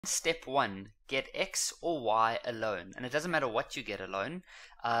Step 1, get x or y alone. And it doesn't matter what you get alone,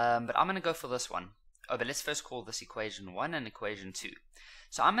 but I'm going to go for this one. Oh, but let's first call this equation 1 and equation 2.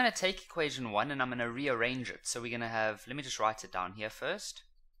 So I'm going to take equation 1 and I'm going to rearrange it. So we're going to have, let me just write it down here first.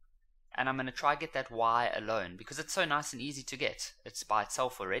 And I'm going to try get that y alone because it's so nice and easy to get. It's by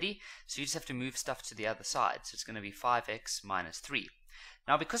itself already, so you just have to move stuff to the other side. So it's going to be 5x minus 3.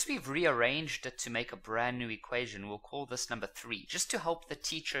 Now, because we've rearranged it to make a brand new equation, we'll call this number 3, just to help the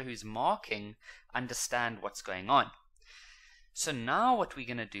teacher who's marking understand what's going on. So now what we're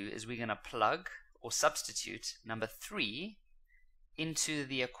going to do is we're going to plug or substitute number 3 into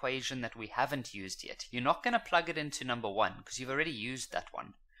the equation that we haven't used yet. You're not going to plug it into number 1 because you've already used that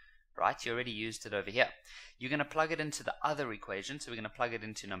one. Right? You already used it over here. You're going to plug it into the other equation, so we're going to plug it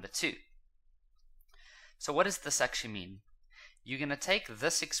into number 2. So what does this actually mean? You're going to take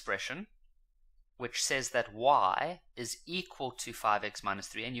this expression, which says that y is equal to 5x minus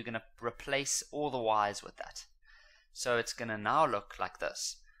 3, and you're going to replace all the y's with that. So it's going to now look like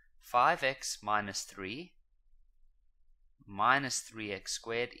this. 5x minus 3 minus 3x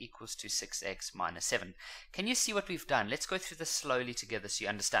squared equals to 6x minus 7. Can you see what we've done? Let's go through this slowly together so you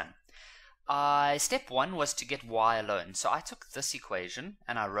understand. Step 1 was to get y alone. So I took this equation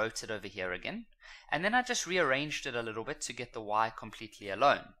and I wrote it over here again. And then I just rearranged it a little bit to get the y completely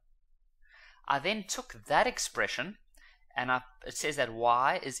alone. I then took that expression and it says that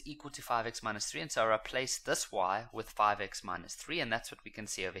y is equal to 5x minus 3. And so I replaced this y with 5x minus 3. And that's what we can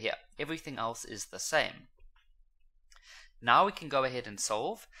see over here. Everything else is the same. Now we can go ahead and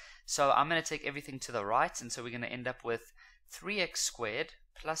solve. So I'm going to take everything to the right, and so we're going to end up with 3x squared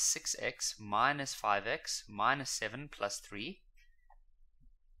plus 6x minus 5x minus 7 plus 3.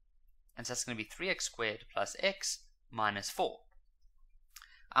 And so that's going to be 3x squared plus x minus 4.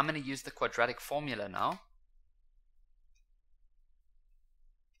 I'm going to use the quadratic formula now.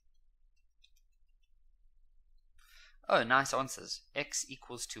 Oh, nice answers. X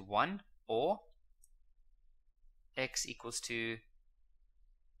equals to 1 or x equals to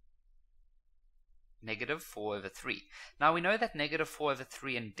negative 4 over 3. Now we know that negative 4 over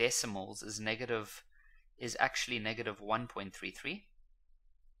 3 in decimals is actually negative 1.33.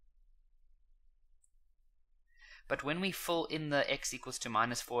 But when we fill in the x equals to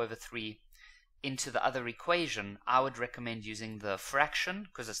minus 4 over 3 into the other equation, I would recommend using the fraction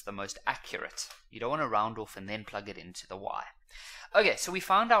because it's the most accurate. You don't want to round off and then plug it into the y. Okay, so we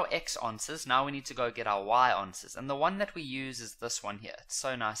found our x answers. Now we need to go get our y answers. And the one that we use is this one here. It's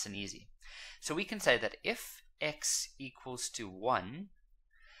so nice and easy. So we can say that if x equals to 1,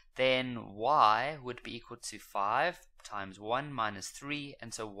 then y would be equal to 5 times 1 minus 3,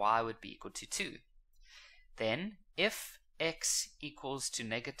 and so y would be equal to 2. Then if x equals to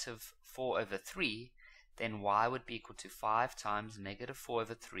negative 4 over 3, then y would be equal to 5 times negative 4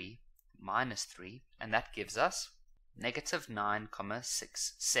 over 3 minus 3, and that gives us negative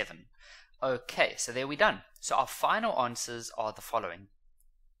 9,67. Okay, so there we're done. So our final answers are the following.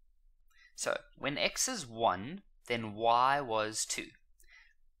 So when x is 1, then y was 2.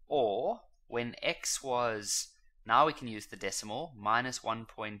 Or when x was, now we can use the decimal, minus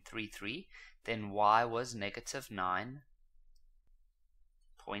 1.33, then y was negative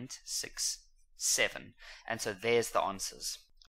 9.67. And so there's the answers.